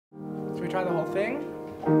Should we try the whole thing?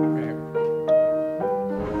 Okay.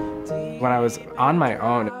 When I was on my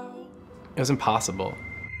own, it was impossible.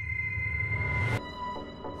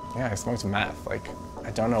 Yeah, I smoked meth. Like,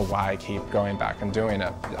 I don't know why I keep going back and doing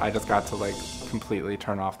it. I just got to like completely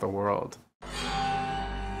turn off the world.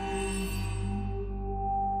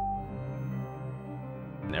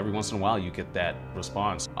 And every once in a while you get that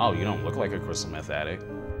response, oh, you don't look like a crystal meth addict.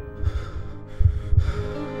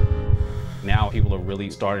 Now people are really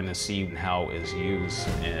starting to see how it's used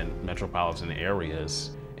in metropolitan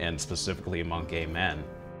areas and specifically among gay men.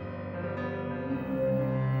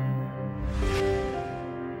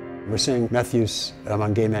 We're seeing meth use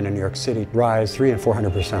among gay men in New York City rise 300%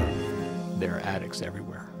 and 400%. There are addicts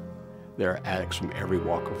everywhere. There are addicts from every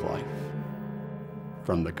walk of life,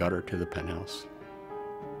 from the gutter to the penthouse.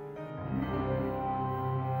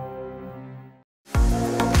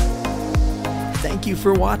 Thank you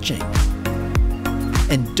for watching.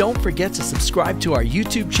 And don't forget to subscribe to our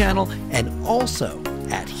YouTube channel and also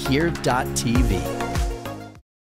at HereTV.